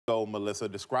So, Melissa,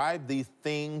 describe the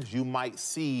things you might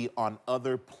see on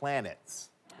other planets.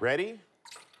 Ready?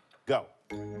 Go.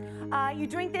 You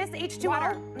drink this, H2O.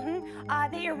 Water.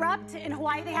 They erupt. In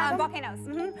Hawaii, they have them. Volcanoes.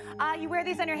 You wear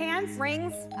these on your hands.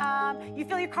 Rings. You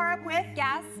fill your car up with.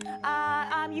 Gas.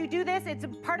 You do this. It's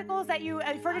particles that you,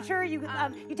 furniture. You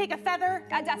take a feather.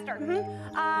 A duster.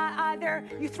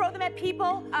 You throw them at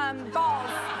people. Balls.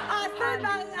 Third,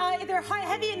 they're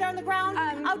heavy and they're on the ground.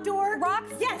 Outdoor.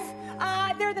 Rocks? Yes.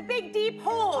 They're the big, deep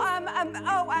holes.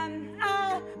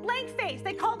 Blank face.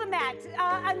 They call them that.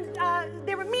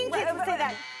 They were mean kids would say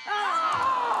that.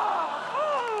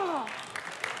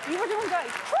 You were doing good.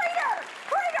 Crater!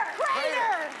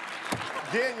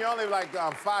 Jen, you're only like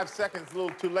 5 seconds a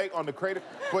little too late on the crater.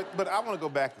 But I want to go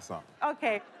back to something.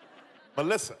 Okay.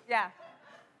 Melissa. Yeah.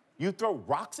 You throw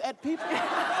rocks at people?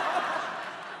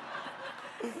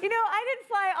 You know, I didn't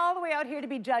fly all the way out here to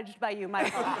be judged by you,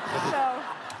 Michael. So,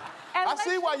 I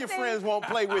see why your friends won't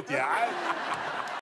play with you.